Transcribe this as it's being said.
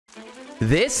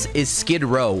This is Skid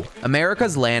Row,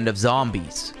 America's land of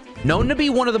zombies. Known to be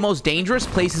one of the most dangerous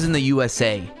places in the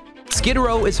USA, Skid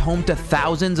Row is home to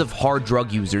thousands of hard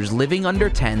drug users living under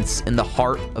tents in the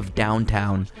heart of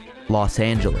downtown Los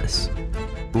Angeles.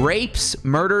 Rapes,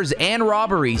 murders, and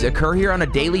robberies occur here on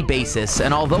a daily basis,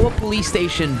 and although a police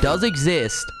station does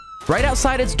exist, right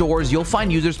outside its doors you'll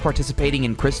find users participating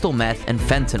in crystal meth and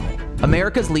fentanyl,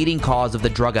 America's leading cause of the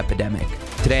drug epidemic.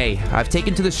 Today, I've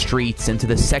taken to the streets into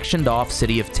the sectioned off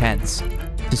city of tents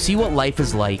to see what life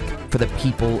is like for the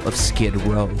people of Skid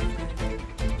Row.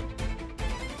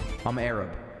 I'm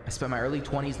Arab. I spent my early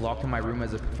 20s locked in my room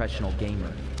as a professional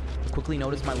gamer. I quickly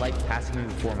noticed my life passing me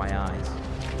before my eyes.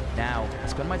 Now, I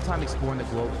spend my time exploring the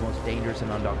globe's most dangerous and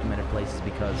undocumented places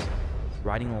because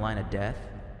riding the line of death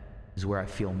is where I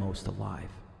feel most alive.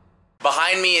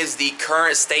 Behind me is the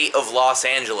current state of Los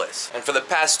Angeles, and for the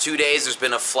past 2 days there's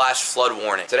been a flash flood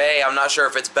warning. Today I'm not sure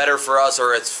if it's better for us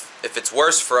or if it's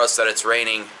worse for us that it's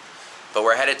raining, but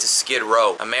we're headed to Skid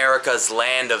Row, America's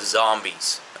land of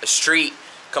zombies. A street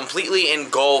completely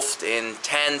engulfed in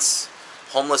tents,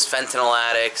 homeless fentanyl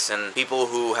addicts, and people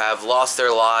who have lost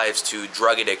their lives to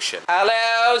drug addiction.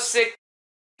 Hello, sick.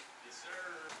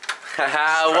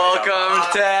 Welcome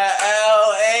to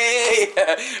LA.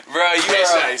 Bro, you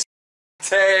are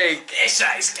take.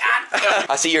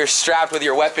 I see you're strapped with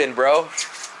your weapon, bro.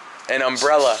 An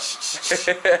umbrella.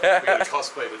 We got a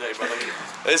cosplay today, brother.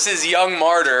 This is Young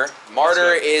Martyr.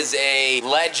 Martyr is a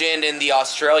legend in the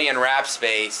Australian rap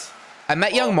space. I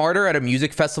met Young Martyr at a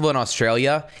music festival in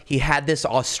Australia. He had this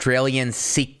Australian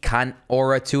sick cunt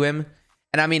aura to him.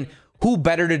 And I mean, who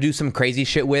better to do some crazy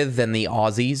shit with than the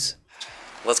Aussies?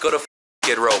 Let's go to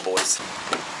Skid Row, boys.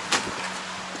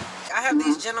 I have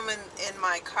these gentlemen in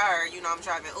my car, you know, I'm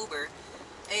driving Uber,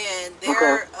 and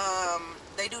they're,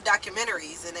 they do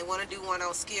documentaries, and they want to do one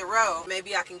on Skid Row.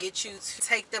 Maybe I can get you to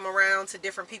take them around to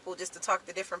different people just to talk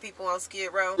to different people on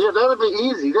Skid Row. Yeah, that'll be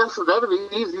easy. That'll be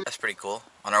easy. That's pretty cool.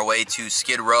 On our way to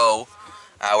Skid Row,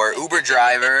 our Uber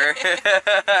driver,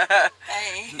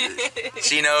 Hey.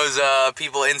 she knows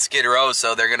people in Skid Row,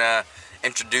 so they're gonna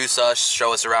introduce us,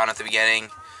 show us around at the beginning.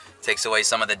 Takes away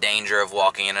some of the danger of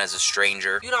walking in as a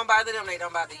stranger. You don't bother them, they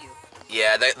don't bother you.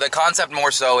 Yeah, the concept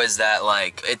more so is that,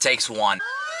 like, it takes one.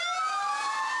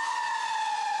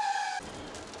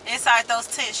 Inside those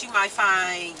tents, you might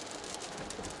find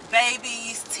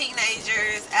babies,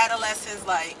 teenagers, adolescents.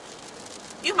 Like,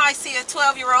 you might see a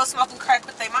 12-year-old smoking crack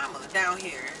with their mama down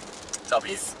here.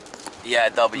 W. Yeah,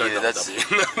 W. No, that's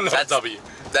W. that's W.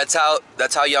 That's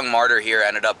how Young Martyr here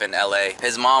ended up in LA.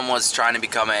 His mom was trying to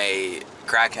become a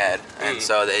crackhead, and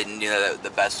so they, you know, the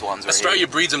best ones were Australia here.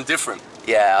 breeds them different.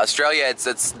 Yeah, Australia,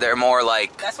 it's they're more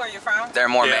like, That's where you're from? they're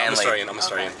more Yeah, manly. I'm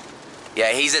Australian.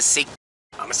 Yeah, he's a Sikh,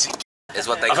 I'm a Sikh. is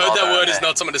what they I call heard that them. word is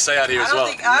not something to say out here as well.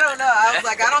 I don't know. I was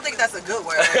like, I don't think that's a good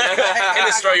word. In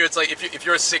Australia, it's like if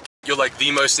you're a Sikh, you're like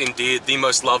the most endeared, the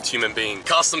most loved human being.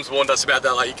 Customs warned us about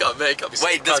that. Like, you can't be Wait,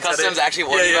 Sikh, does can't say Customs that. actually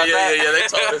warn you about that? Yeah, they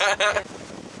told us.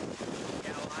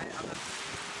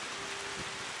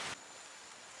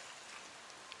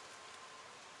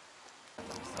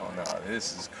 Oh no,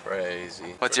 this is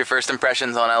crazy. What's your first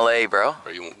impressions on LA, bro?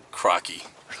 Are you crocky?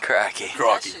 Cracky.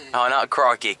 Crocky. Oh, not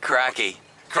crocky, cracky.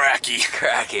 Cracky.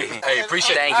 Cracky. Hey,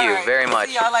 appreciate Thank you very much.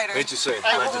 See y'all later. Meet you soon.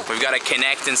 We've got to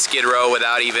connect in Skid Row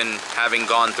without even having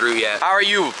gone through yet. How are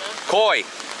you? Koi.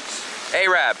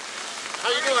 Arab. How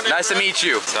you doing? Nice to meet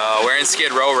you. So we're in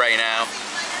Skid Row right now.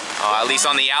 At least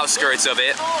on the outskirts of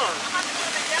it.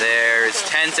 There's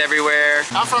tents everywhere.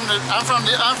 I'm from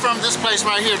this place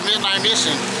right here, Midnight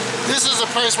Mission. This is a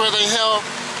place where they help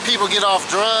people get off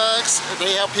drugs.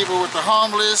 They help people with the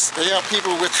homeless. They help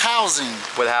people with housing.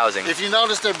 With housing. If you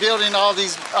notice, they're building all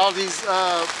these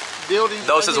buildings.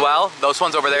 Those right as here. well? Those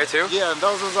ones over there too? Yeah,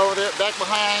 those ones over there. Back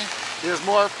behind, there's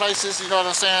more places. You know what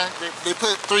I'm saying? They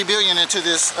put $3 billion into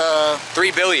this.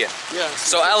 3 billion. Yeah.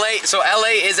 So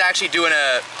LA is actually doing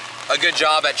a good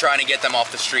job at trying to get them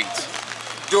off the streets.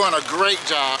 Doing a great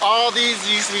job. All these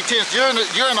used to be tents. You're in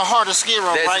the heart of Skid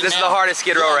Row right now. This is the heart of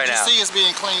Skid Row right now. You see it's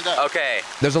being cleaned up. Okay.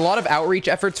 There's a lot of outreach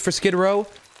efforts for Skid Row,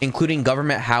 including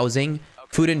government housing,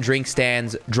 food and drink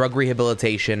stands, drug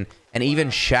rehabilitation, and even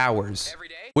showers,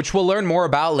 which we'll learn more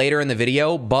about later in the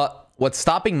video, but what's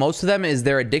stopping most of them is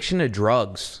their addiction to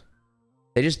drugs.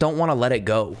 They just don't want to let it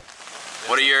go.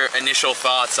 What are your initial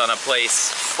thoughts on a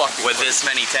place with this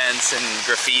many tents and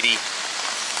graffiti?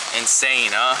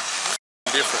 Insane, huh?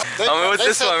 Different. What's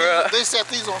this one, bro? They set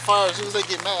these on fire as soon as they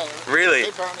get mad. Really?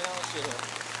 They burn their own shit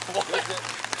up.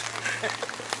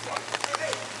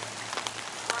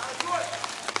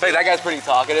 Hey, that guy's pretty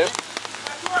talkative.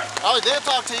 Oh, they'll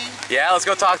talk to you. Yeah, let's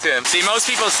go talk to him. See, most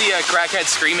people see a crackhead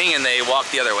screaming and they walk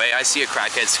the other way. I see a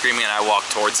crackhead screaming and I walk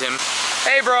towards him.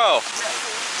 Hey, bro.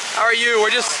 How are you?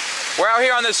 We're out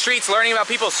here on the streets learning about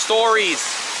people's stories.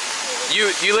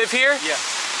 You live here? Yeah.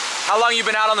 How long you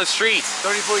been out on the streets?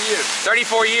 34 years.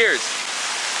 34 years.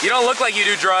 You don't look like you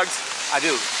do drugs. I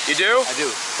do. You do? I do.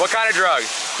 What kind of drugs?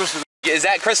 Crystal. Is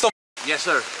that crystal? Yes,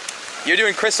 sir. You're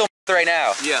doing crystal right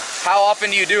now? Yeah. How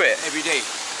often do you do it? Every day.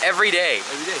 Every day?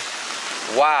 Every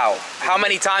day. Wow. How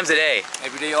many times a day?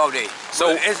 Every day, all day.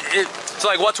 So, Well, so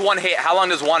like what's one hit? How long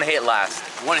does one hit last?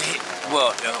 one hit.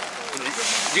 Well,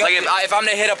 Like if I'm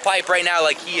gonna hit a pipe right now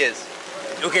like he is.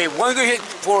 okay, one good hit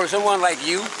for someone like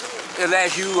you, it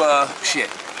lasts you, shit,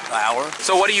 an hour.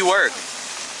 So what do you work?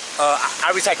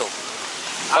 I recycle.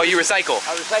 Oh, you recycle?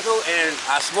 I recycle and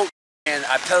I smoke and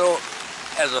I pedal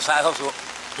as a side hustle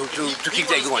to keep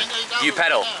that going. You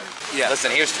pedal? Yeah.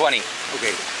 Listen, here's 20.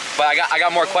 Okay. But I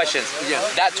got more questions. Yeah.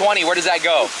 That 20, where does that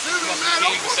go?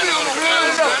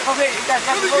 Okay,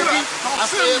 I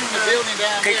stay in the building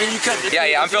down okay, there. can you cut this?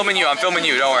 Yeah, I'm filming you. I'm filming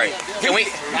you. Don't worry. Can we?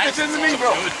 Listen to me,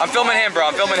 bro. I'm filming him, bro.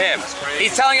 I'm filming him.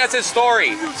 He's telling us his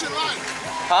story.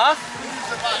 Huh?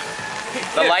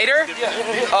 The lighter?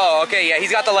 Oh, okay. Yeah,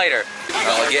 he's got the lighter.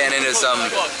 Well, getting into some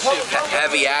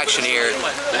heavy action here.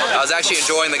 I was actually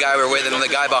enjoying the guy we were with, and the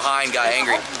guy behind got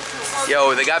angry.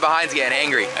 Yo, the guy behind's getting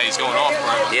angry. Hey, he's going off,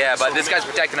 bro. Yeah, but this guy's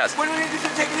protecting us. When you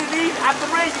taking the lead after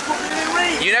rain, you put it in the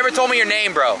rain. You never told me your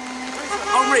name, bro.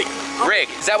 I'm Rick. Rick,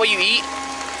 is that what you eat?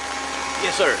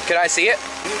 Yes, sir. Can I see it?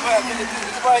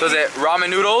 So is it ramen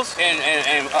noodles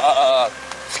And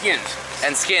skins.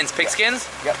 and skins, pig skins?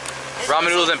 Yep. Ramen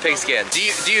noodles and pig skins. Do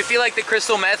you feel like the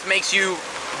crystal meth makes you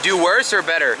do worse or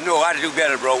better? No, I do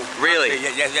better, bro. Really?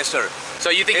 Yes, sir. So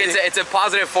you think it's a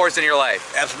positive force in your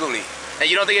life? Absolutely. And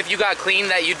you don't think if you got clean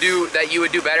that you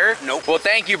would do better? Nope. Well,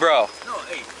 thank you, bro. No,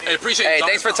 Hey, appreciate Hey, you.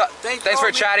 thanks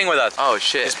for chatting with us. Oh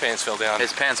shit. His pants fell down.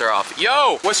 His pants are off.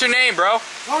 Yo, what's your name, bro?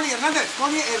 Tony Hernandez,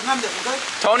 okay?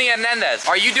 Tony Hernandez.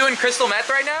 Are you doing crystal meth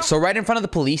right now? So right in front of the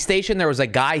police station, there was a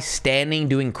guy standing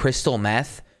doing crystal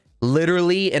meth,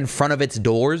 literally in front of its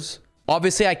doors.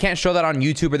 Obviously, I can't show that on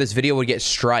YouTube or this video would get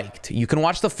striked. You can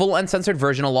watch the full uncensored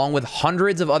version along with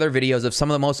hundreds of other videos of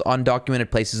some of the most undocumented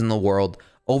places in the world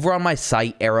over on my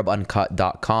site,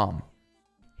 arabuncut.com.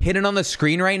 Hidden on the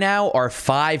screen right now are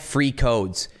 5 free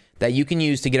codes that you can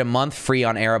use to get a month free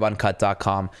on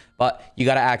arabuncut.com, but you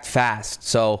gotta act fast.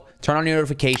 So turn on your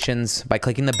notifications by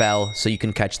clicking the bell so you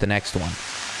can catch the next one.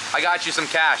 I got you some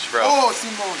cash, bro. Oh,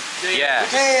 Simon. Yeah.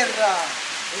 Perra.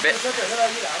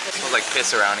 Smells like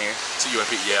piss around here. So you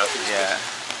have it, yeah. I think it's Yeah.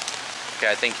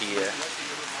 Okay, I think he.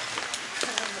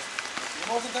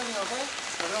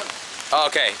 Oh,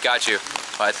 okay, got you.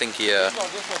 Oh, I think he. You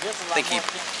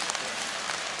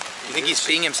think he's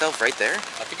peeing himself right there?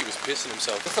 I think he was pissing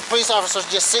himself. It's the police officers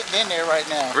just sitting in there right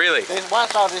now. Really? They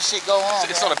watch all this shit go on.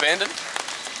 It's not abandoned?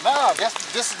 No, this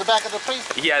is the back of the police.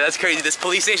 Yeah, that's crazy. This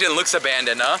police station looks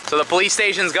abandoned, huh? So the police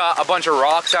station's got a bunch of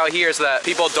rocks out here so that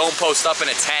people don't post up in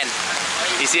a tent.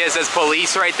 You see it says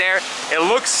police right there? It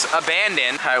looks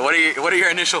abandoned. All right, what are your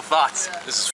initial thoughts?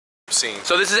 This is scene.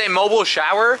 So this is a mobile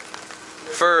shower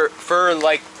for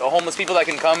like homeless people that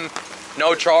can come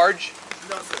no charge?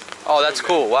 Oh, that's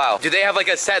cool. Wow. Do they have like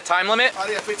a set time limit? Oh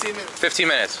yeah, 15 minutes. 15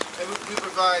 minutes. And we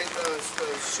provide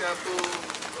shampoo,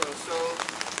 soap,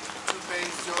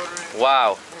 toothpaste, deodorant.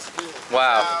 Wow.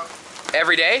 Wow. Towel.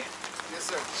 Every day? Yes,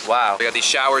 sir. Wow. We got these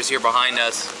showers here behind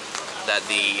us that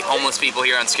the homeless people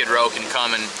here on Skid Row can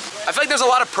come and I feel like there's a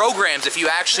lot of programs if you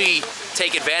actually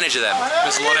take advantage of them.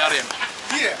 There's a lot out here.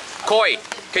 Yeah. Coy,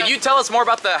 could you tell us more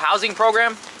about the housing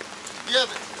program? Yeah,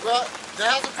 well, the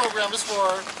housing program is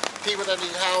for people that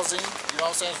need housing. You know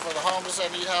what I'm saying? For the homeless that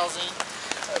need housing.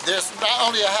 There's not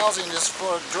only a housing, it's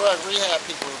for drug rehab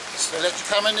people. They let you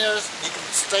come in there, you can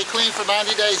stay clean for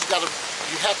 90 days.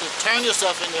 You have to turn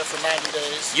yourself in there for 90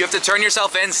 days. You have to turn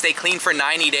yourself in, stay clean for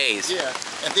 90 days. Yeah,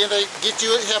 and then they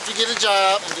help you get a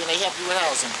job, and then they help you with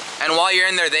housing. And while you're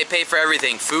in there, they pay for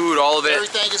everything, food, all of it.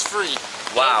 Everything is free.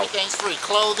 Wow. Everything's free,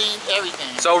 clothing,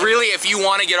 everything. So really, if you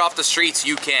want to get off the streets,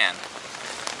 you can.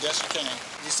 Yes, you can.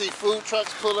 You see food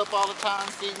trucks pull up all the time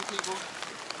feeding people.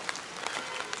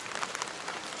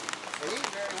 They eat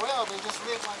very well, they just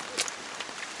live like this.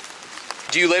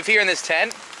 Do you live here in this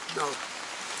tent? No.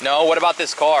 No? What about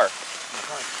this car?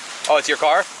 Oh, it's your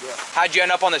car? Yeah. How'd you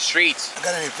end up on the streets? I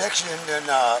got an infection and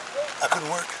I couldn't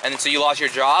work. And so you lost your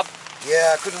job?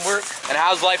 Yeah, I couldn't work. And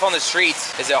how's life on the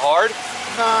streets? Is it hard?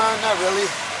 No, not really.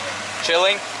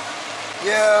 Chilling?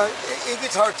 Yeah, it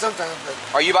gets hard sometimes, but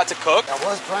Are you about to cook? I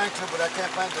was trying to, but I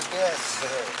can't find the gas.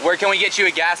 Where can we get you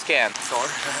a gas can? Store.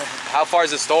 How far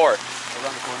is the store?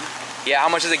 Around the corner. Yeah, how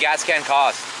much does a gas can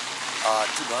cost?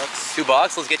 $2.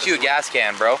 $2? Let's get you a gas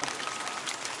can, bro.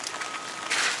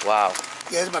 Wow.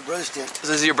 Yeah, it's my brother's tent. This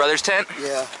is your brother's tent?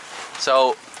 Yeah.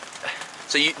 So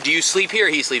do you sleep here or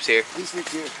he sleeps here? He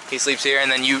sleeps here. He sleeps here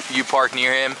and then you park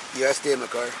near him? Yeah, I stay in my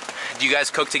car. Do you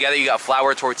guys cook together? You got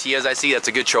flour tortillas, I see. That's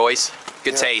a good choice.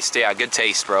 Good taste. Yeah, good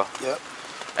taste, bro. Yep.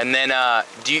 And then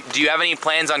do you have any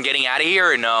plans on getting out of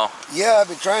here or no? Yeah, I've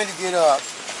been trying to get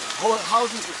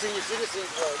housing for senior citizens,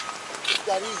 but it's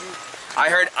not easy.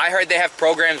 I heard they have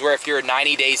programs where if you're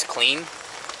 90 days clean,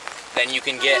 then you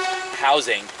can get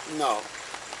housing. No.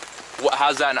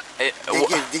 How's that? They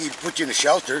can put you in a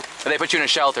shelter. They put you in a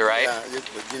shelter, right? Yeah,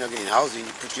 but you're not getting housing.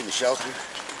 They put you in a shelter.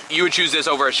 You would choose this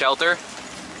over a shelter?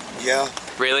 Yeah.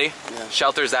 Really? Yeah.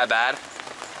 Shelter's that bad?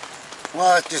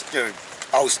 Well, it's just they're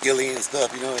all stealing and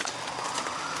stuff, you know.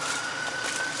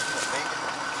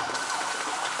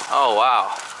 Oh,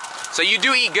 wow. So you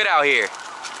do eat good out here?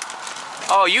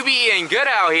 Oh, you be eating good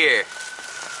out here?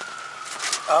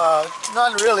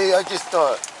 Not really. I just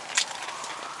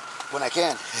when I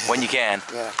can. When you can?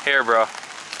 Yeah. Here, bro.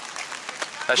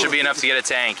 That should be enough to get a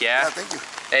tank, yeah? Yeah, thank you.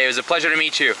 Hey, it was a pleasure to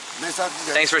meet you. Nice talking to you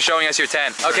guys. Thanks for showing us your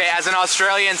tent. Okay, as an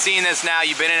Australian seeing this now,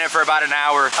 you've been in it for about an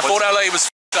hour. I thought LA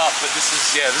was up, but this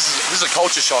is a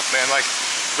culture shock, man. Like,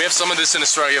 we have some of this in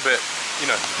Australia, but you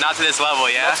know, not to this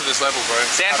level, yeah? not to this level, bro.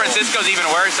 San Francisco's even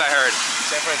worse, I heard.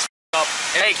 San Francisco up.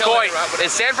 Hey, Coy,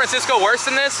 is San Francisco worse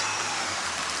than this?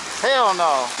 Hell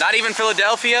no. Not even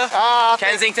Philadelphia?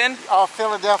 Kensington?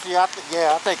 Philadelphia. I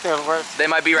think they're worse. They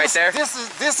might be right there. This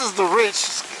is the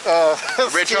rich.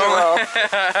 Rich Skid home?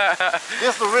 Row.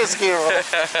 This the rich Skid Row.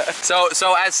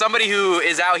 So as somebody who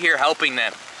is out here helping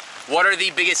them, what are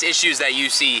the biggest issues that you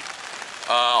see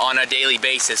on a daily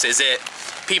basis? Is it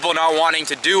people not wanting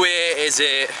to do it? Is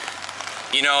it,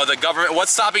 you know, the government?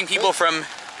 What's stopping people from?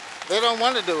 They don't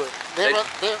want to do it. They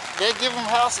give them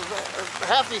houses.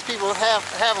 Half these people have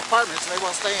apartments and they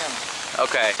won't stay in them.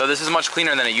 Okay, so this is much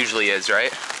cleaner than it usually is,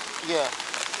 right? Yeah.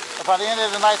 By the end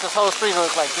of the night, this whole street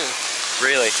looks like this.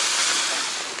 Really?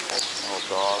 Oh,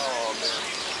 dog. Oh, man.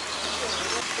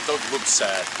 The dog looks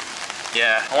sad.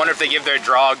 Yeah, I wonder if they give their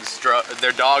dogs drugs.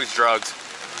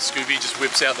 Scooby just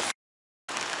whips out the.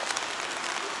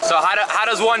 So how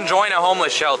does one join a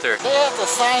homeless shelter? They have to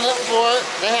sign up for it.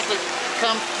 They have to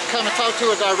come and talk to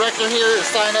a director here and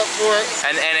sign up for it.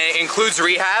 And it includes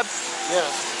rehab? Yeah.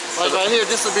 Like right here,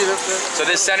 this will be the So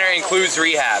this center includes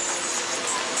rehab.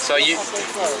 So you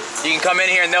can come in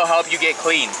here and they'll help you get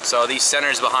clean. So these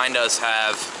centers behind us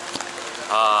have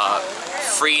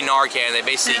free Narcan. They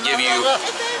basically give you.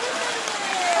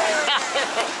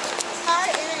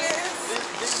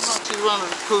 She's one of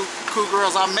the cool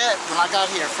girls I met when I got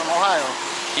here from Ohio.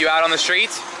 You out on the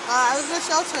streets? I was in the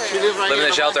shelter. She lives right Live in here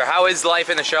the shelter. How is life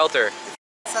in the shelter?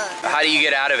 How do you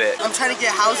get out of it? I'm trying to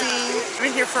get housing. I've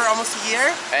been here for almost a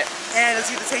year, and it's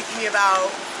going to take me about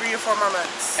 3 or 4 more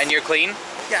months. And you're clean?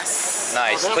 Yes.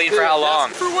 Nice. Clean for how long?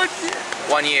 For 1 year.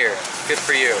 1 year. Good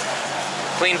for you.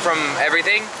 Clean from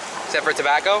everything except for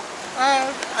tobacco?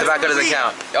 Tobacco doesn't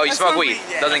count. Oh, you smoke weed?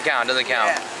 Yeah. Doesn't count. Doesn't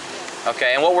count. Yeah.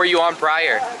 Okay. And what were you on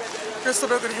prior? Crystal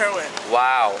meth and heroin.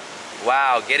 Wow.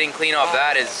 Wow, getting clean off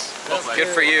that is good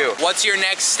for you. What's your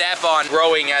next step on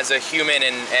growing as a human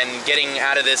and getting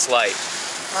out of this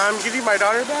life? I'm getting my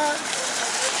daughter back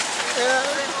and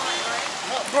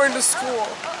going to school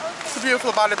to be a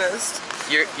phlebotomist.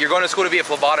 You're going to school to be a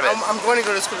phlebotomist? I'm going to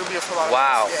go to school to be a phlebotomist.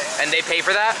 Wow. Yeah. And they pay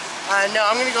for that? No,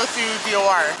 I'm going to go through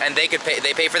DOR. And they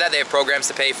pay for that? They have programs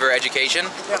to pay for education?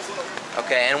 Yep.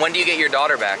 Okay, and when do you get your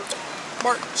daughter back?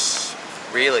 March.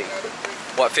 Really?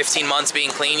 What, 15 months being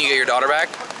clean, you get your daughter back?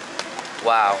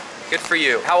 Wow, good for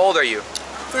you. How old are you?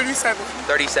 37.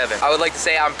 37. I would like to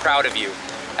say I'm proud of you.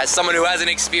 As someone who hasn't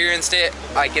experienced it,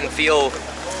 I can feel,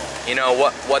 you know,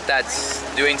 what that's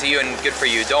doing to you, and good for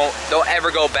you. Don't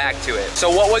ever go back to it. So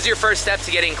what was your first step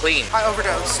to getting clean? I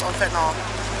overdosed on fentanyl.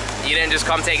 You didn't just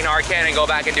come take Narcan and go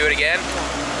back and do it again?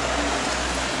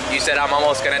 You said, I'm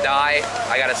almost gonna die,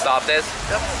 I gotta stop this?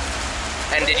 Yep.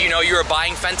 And did you know you were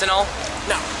buying fentanyl?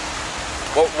 No.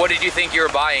 What did you think you were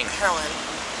buying? Heroin.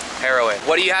 Heroin.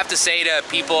 What do you have to say to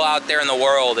people out there in the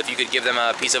world if you could give them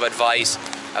a piece of advice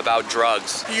about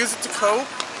drugs? You use it to cope,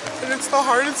 and it's the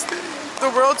hardest thing. The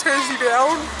world tears you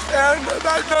down, and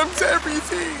that numbs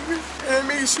everything. And it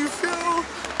makes you feel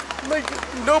like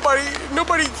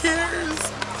nobody cares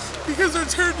because they're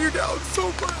tearing you down so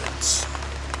much.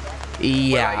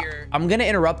 Yeah, I'm gonna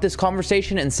interrupt this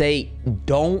conversation and say,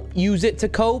 don't use it to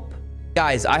cope.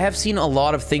 Guys, I have seen a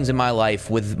lot of things in my life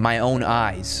with my own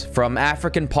eyes, from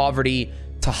African poverty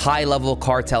to high-level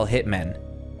cartel hitmen.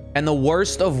 And the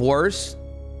worst of worst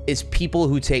is people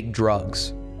who take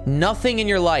drugs. Nothing in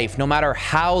your life, no matter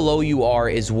how low you are,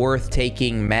 is worth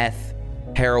taking meth,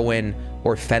 heroin,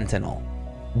 or fentanyl.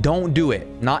 Don't do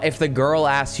it. Not if the girl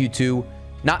asks you to.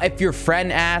 Not if your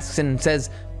friend asks and says,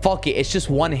 fuck it, it's just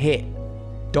one hit.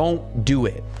 Don't do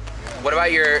it. What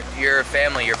about your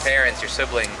family, your parents, your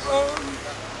siblings?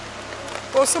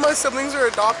 Most of my siblings are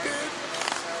adopted.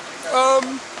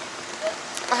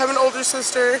 I have an older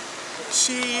sister.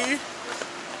 She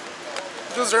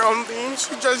does her own thing.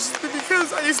 She judges me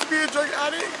because I used to be a drug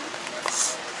addict.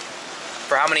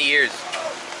 For how many years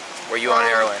were you on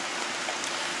heroin?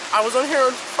 I was on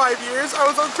heroin for 5 years. I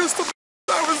was on crystal.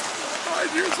 I was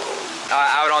 5 years old.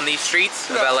 Out on these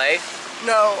streets of LA?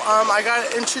 No, I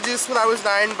got introduced when I was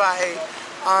 9 by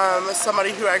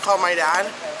somebody who I call my dad,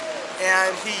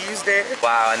 and he used it.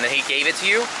 Wow, and then he gave it to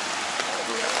you?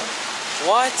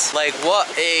 What? Like, what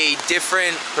a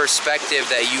different perspective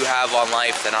that you have on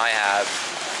life than I have.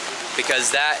 Because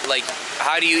that, like,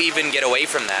 how do you even get away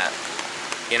from that?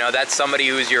 You know, that's somebody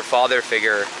who's your father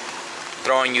figure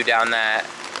throwing you down that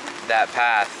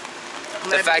path.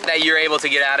 The fact that you're able to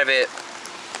get out of it,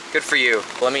 good for you.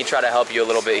 Let me try to help you a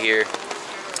little bit here.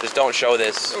 Just don't show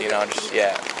this, you know, just,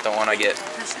 yeah, don't want to get,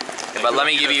 but let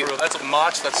me give you, that's a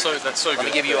march, that's so good. Let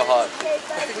me give you a hug.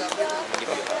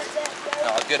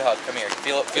 No, a good hug, come here.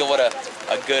 Feel what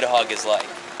a good hug is like.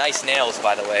 Nice nails,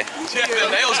 by the way. Yeah, the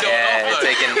nails going off.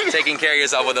 Yeah, taking care of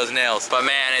yourself with those nails. But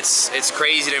man, it's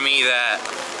crazy to me that,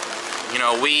 you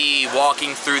know, we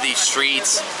walking through these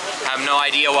streets have no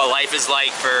idea what life is like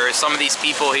for some of these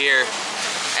people here.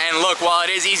 And look, while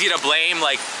it is easy to blame,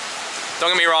 like, don't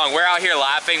get me wrong, we're out here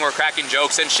laughing, we're cracking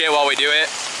jokes and shit while we do it.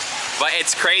 But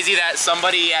it's crazy that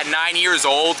somebody at 9 years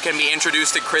old can be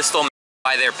introduced to crystal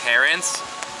by their parents.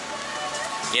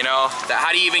 You know,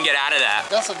 how do you even get out of that?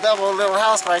 That's a double little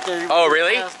house right there. Oh,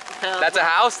 really? That's a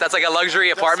house? That's like a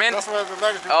luxury apartment? That's where the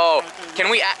luxury oh,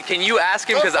 right can you ask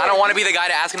him? Because I don't want to be the guy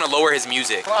to ask him to lower his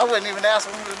music. well, I wouldn't even ask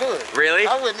him to do it. Really?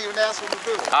 I wouldn't even ask him to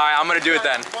do it. All right, I'm gonna do it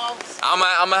then. I'm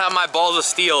gonna have my balls of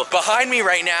steel. Behind me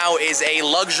right now is a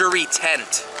luxury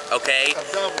tent, okay?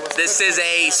 This is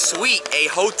a suite, a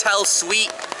hotel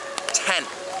suite tent.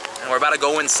 And we're about to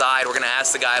go inside. We're gonna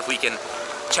ask the guy if we can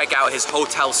check out his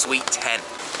hotel suite tent.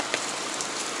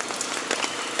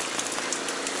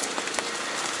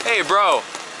 Hey bro,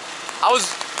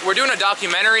 we're doing a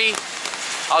documentary.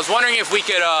 I was wondering if we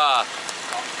could,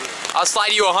 I'll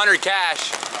slide you 100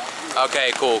 cash.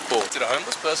 Okay, cool. Did a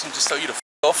homeless person just tell you to f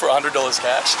off for $100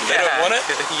 cash? They don't want it?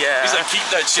 Yeah. He's like, keep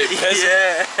that shit, peasant.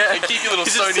 Yeah. And keep your little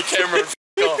Sony camera and f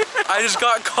off. I just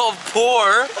got called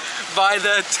poor by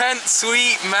the tent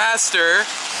suite master.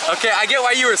 Okay, I get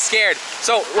why you were scared.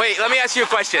 So wait, let me ask you a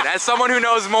question. As someone who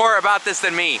knows more about this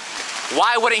than me,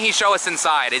 why wouldn't he show us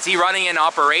inside? Is he running an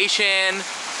operation?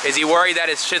 Is he worried that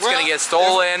his shit's gonna get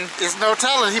stolen? There's no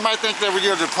telling. He might think that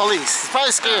we're the police. He's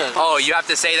probably scared. Oh, you have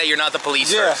to say that you're not the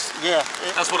police first. Yeah.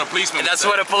 That's what a policeman That's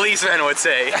what a policeman would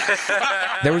say.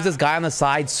 There was this guy on the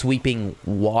side sweeping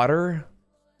water.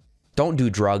 Don't do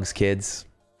drugs, kids.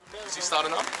 Is he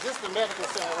starting up? This is the medical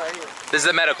center right here. This is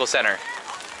the medical center.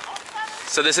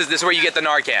 So this is where you get the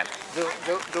Narcan.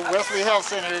 The Wesley Health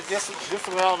Center, this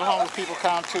is where all the homeless people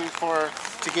come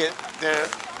to get their,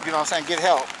 you know what I'm saying, get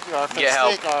help. Or if they're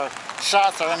sick or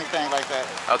shots or anything like that.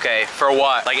 Okay, for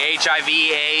what? Like HIV,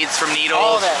 AIDS from needles?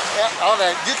 All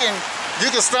that. You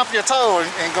can stump your toe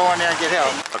and go in there and get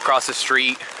help. Across the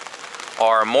street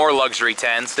are more luxury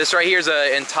tents. This right here is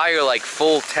an entire like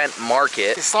full tent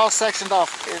market. It's all sectioned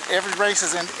off. Every race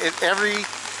is every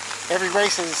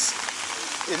race is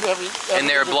in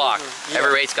their block. Yeah.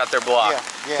 Every race got their block.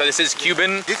 Yeah. So this is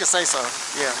Cuban? You can say so,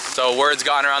 yeah. So word's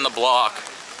gotten around the block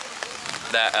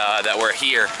that we're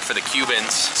here for the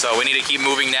Cubans. So we need to keep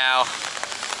moving now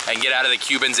and get out of the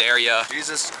Cubans area.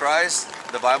 Jesus Christ,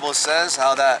 the Bible says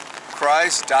how that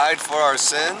Christ died for our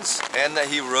sins and that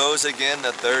he rose again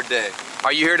the third day.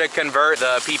 Are you here to convert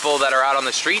the people that are out on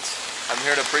the streets? I'm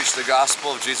here to preach the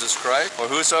gospel of Jesus Christ. For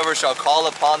whosoever shall call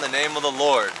upon the name of the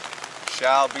Lord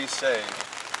shall be saved.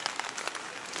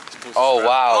 Oh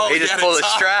wow, Oh, he just pulled a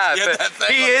strap.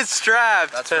 He is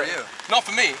strapped. That's for you. Not for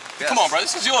me. Yes. Come on, bro,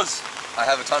 this is yours. I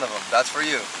have a ton of them. That's for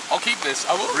you. I'll keep this.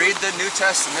 I will. Read the New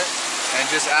Testament and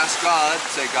just ask God,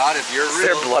 say, God, if you're Is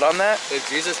real. there blood on that? If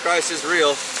Jesus Christ is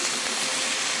real.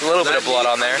 A little bit of blood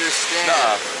on there.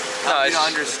 No, No, it's it's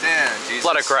understand, Jesus.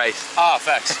 blood of Christ. Ah,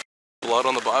 facts. Blood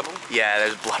on the Bible? Yeah,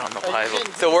 there's blood on the Bible. can-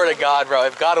 It's the word of God, bro.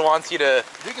 If God wants you to...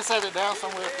 You can set it down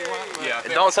somewhere if you want. But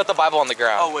Yeah. Don't set the Bible on the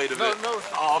ground. Oh, wait a minute. No.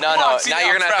 Oh, No, come no. on, see, Now I'm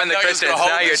you're going to trapped. offend the Now you're just Christians. gonna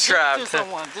Now hold you're this. trapped.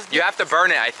 Someone. Just You have to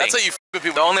burn it, I think. That's how you f with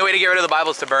people. The only way to get rid of the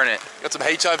Bible is to burn it. Got some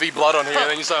HIV blood on here,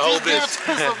 and then you say, hold give it this.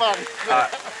 to somebody.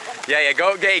 Yeah,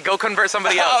 go convert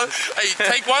somebody else. Hey,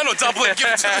 take one or double it, give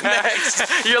it to the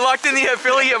next. You're locked in the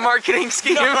affiliate marketing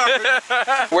scheme.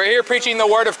 We're here preaching the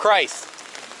word of Christ.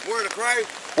 Word of Christ.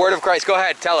 Word of Christ. Go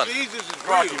ahead, tell him. Jesus is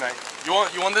Rocky, real. mate.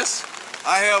 You want this?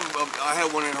 I have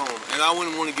one at home, and I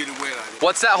wouldn't want to get it wet out of it.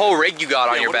 What's that whole rig you got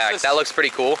on Yeah, your what is back? this? That looks pretty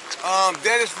cool.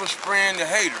 That is for spraying the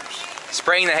haters.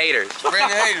 Spraying the haters. Spraying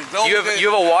the haters. You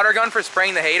have a water gun for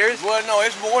spraying the haters? Well, no,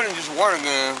 it's more than just water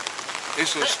gun.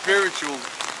 It's a spiritual,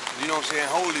 you know what I'm saying,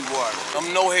 holy water.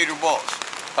 I'm no hater boss.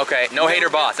 Okay, no hater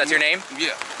boss. That's your name?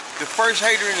 Yeah. The first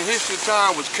hater in the history of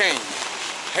time was Cain.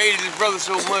 Hated his brother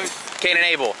so much. Cain and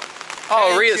Abel. Oh,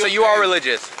 Cain really? So killed you are Abel.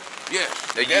 religious? Yes.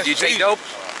 Do That's you take Jesus. dope?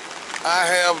 I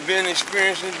have been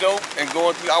experiencing dope and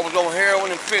going through, I was on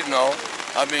heroin and fentanyl.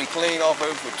 I've been clean off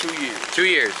of it for 2 years. 2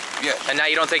 years. Yes. And now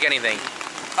you don't take anything?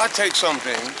 I take some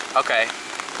things. Okay.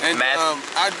 And Meth?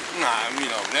 you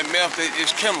know, that meth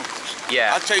is chemicals.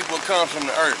 Yeah. I take what comes from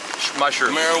the earth.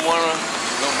 Mushroom. Marijuana,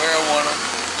 no marijuana,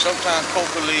 sometimes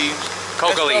coca leaves.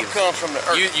 Coca That leaves. stuff comes from the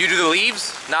earth. You do the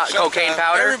leaves? Not Sometimes. cocaine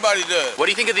powder? Everybody does. What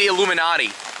do you think of the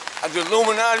Illuminati? The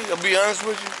Illuminati, I'll be honest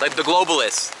with you. Like the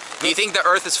globalists. Do you think the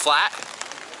earth is flat?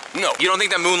 No. You don't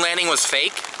think the moon landing was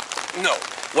fake? No.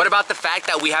 What about the fact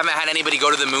that we haven't had anybody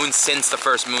go to the moon since the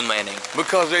first moon landing?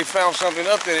 Because they found something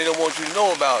up there they don't want you to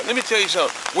know about. Let me tell you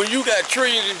something. When you got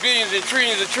trillions and billions and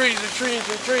trillions and trillions and trillions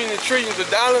and trillions and trillions of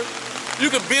dollars, you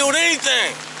can build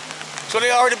anything. So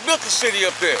they already built the city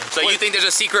up there. So you think there's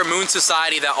a secret moon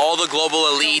society that all the global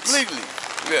elites... Completely.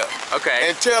 Yeah. Okay.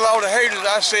 And tell all the haters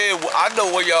I said, I know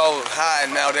where y'all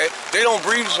hiding now. They don't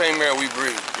breathe the same air we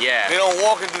breathe. Yeah. They don't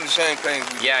walk and do the same things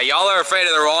we do. Yeah, y'all are afraid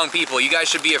of the wrong people. You guys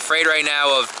should be afraid right now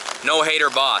of no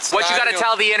hater boss. What you gotta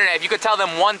tell the internet, if you could tell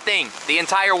them one thing, the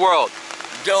entire world.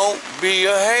 Don't be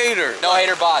a hater. No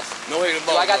hater boss. No hater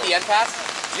boss. Do I got the end pass?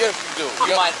 Yes, you do.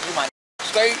 You mind?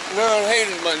 Stay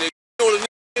non-haters, my nigga. You know the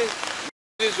niggas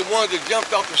is the ones that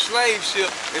jumped off the slave ship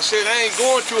and said, I ain't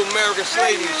going to America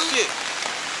slaving shit.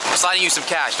 I'm sliding you some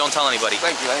cash. Don't tell anybody.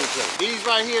 Thank you. I ain't telling. These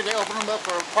right here, they open them up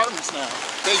for apartments now.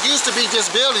 They used to be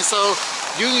just buildings, so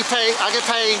I can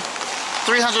pay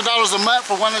 $300 a month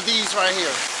for one of these right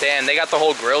here. Damn, they got the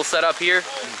whole grill set up here.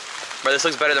 But this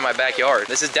looks better than my backyard.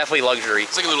 This is definitely luxury.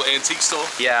 It's like a little antique store.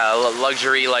 Yeah,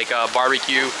 luxury, like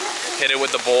barbecue. Hit it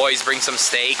with the boys, bring some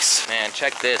steaks. Man,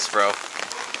 check this, bro.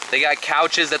 They got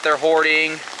couches that they're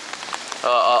hoarding.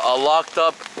 A locked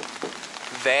up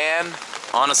van.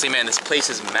 Honestly, man, this place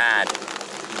is mad.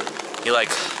 You like,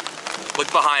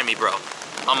 look behind me, bro.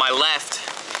 On my left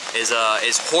is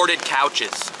hoarded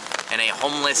couches and a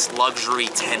homeless luxury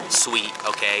tent suite,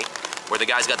 okay? Where the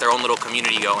guys got their own little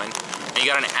community going. And you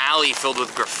got an alley filled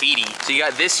with graffiti. So you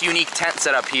got this unique tent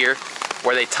set up here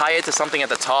where they tie it to something at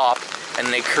the top and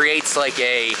it creates like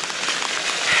a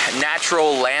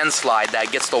natural landslide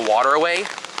that gets the water away.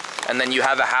 And then you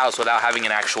have a house without having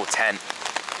an actual tent.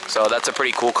 So that's a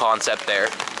pretty cool concept there.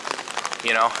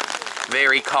 You know,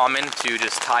 very common to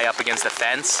just tie up against a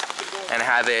fence and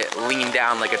have it lean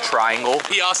down like a triangle.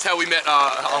 He asked how we met our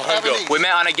homegirl. We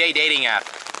met on a gay dating app.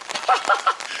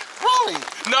 Really?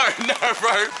 No,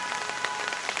 bro.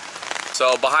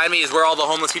 So behind me is where all the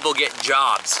homeless people get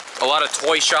jobs. A lot of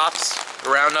toy shops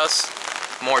around us.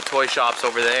 More toy shops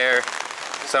over there.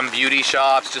 Some beauty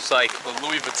shops, just like... The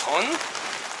Louis Vuitton?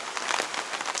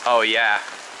 Oh yeah.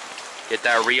 Get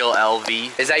that real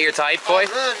LV. Is that your type, boy?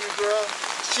 I love you, girl.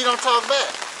 She don't talk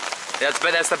back.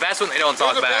 That's the best when they don't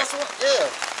talk You're the back. best one? Yeah,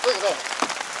 look at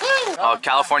that. Oh,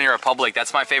 California Republic.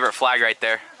 That's my favorite flag right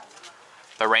there.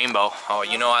 The rainbow. Oh,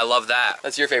 you know I love that.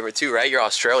 That's your favorite too, right? You're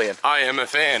Australian. I am a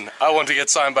fan. I want to get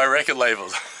signed by record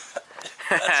labels.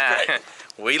 That's great.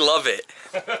 We love it.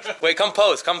 Wait, come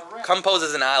pose. Come pose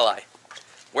as an ally.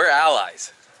 We're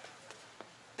allies.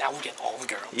 Now we'll get all the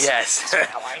girls. Yes.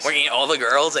 We're gonna get all the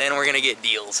girls and we're gonna get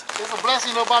deals. It's a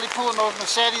blessing nobody pulling those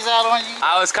machetes out on you.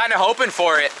 I was kind of hoping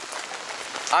for it.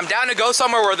 I'm down to go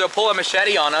somewhere where they'll pull a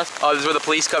machete on us. Oh, this is where the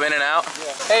police come in and out?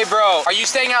 Yeah. Hey, bro, are you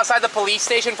staying outside the police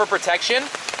station for protection?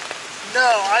 No,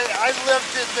 I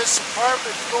lived in this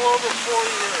apartment for over 4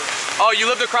 years. Oh, you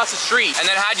lived across the street, and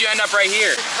then how'd you end up right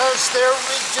here? Because they're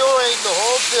redoing the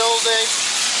whole building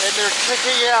and they're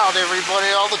kicking out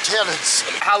everybody, all the tenants.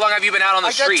 How long have you been out on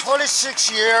the street? I got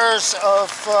 26 years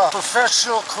of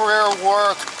professional career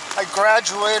work. I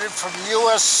graduated from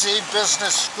USC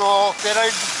Business School. Then I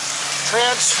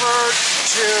transferred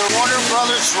to Warner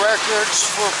Brothers Records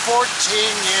for 14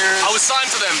 years. I was signed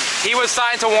to them. He was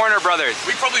signed to Warner Brothers.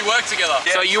 We probably worked together.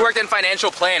 So you worked in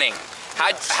financial planning.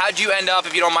 How'd you end up,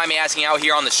 if you don't mind me asking, out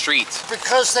here on the streets?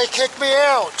 Because they kicked me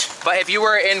out. But if you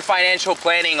were in financial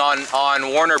planning on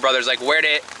Warner Brothers, like where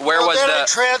was then the I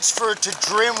transferred to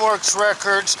DreamWorks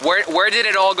Records. where did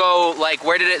it all go? Like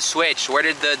where did it switch? Where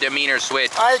did the demeanor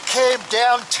switch? I came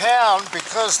downtown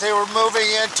because they were moving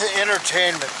into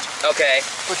entertainment. Okay.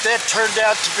 But that turned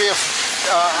out to be a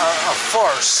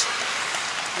farce.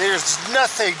 There's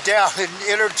nothing down in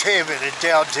entertainment in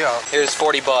downtown. Here's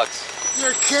 40 bucks.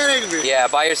 You're kidding me. Yeah,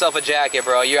 buy yourself a jacket,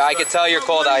 bro. I can tell you're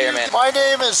cold out here, man. My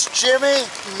name is Jimmy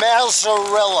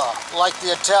Mazzarella, like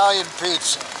the Italian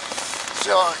pizza.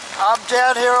 So I'm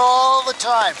down here all the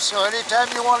time. So anytime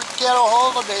you want to get a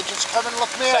hold of me, just come and look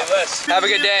me up. Have a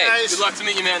good day. Good luck to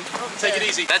meet you, man. Take it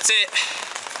easy. That's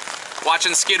it.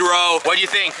 Watching Skid Row. What do you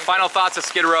think? Final thoughts of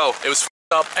Skid Row? It was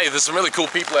up. Hey, there's some really cool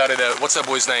people out there. What's that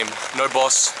boy's name? No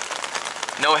Boss.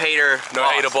 No hater. No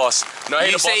hater boss. No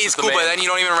hater You boss say he's is the cool, but man. then you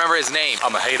don't even remember his name.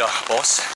 I'm a hater boss.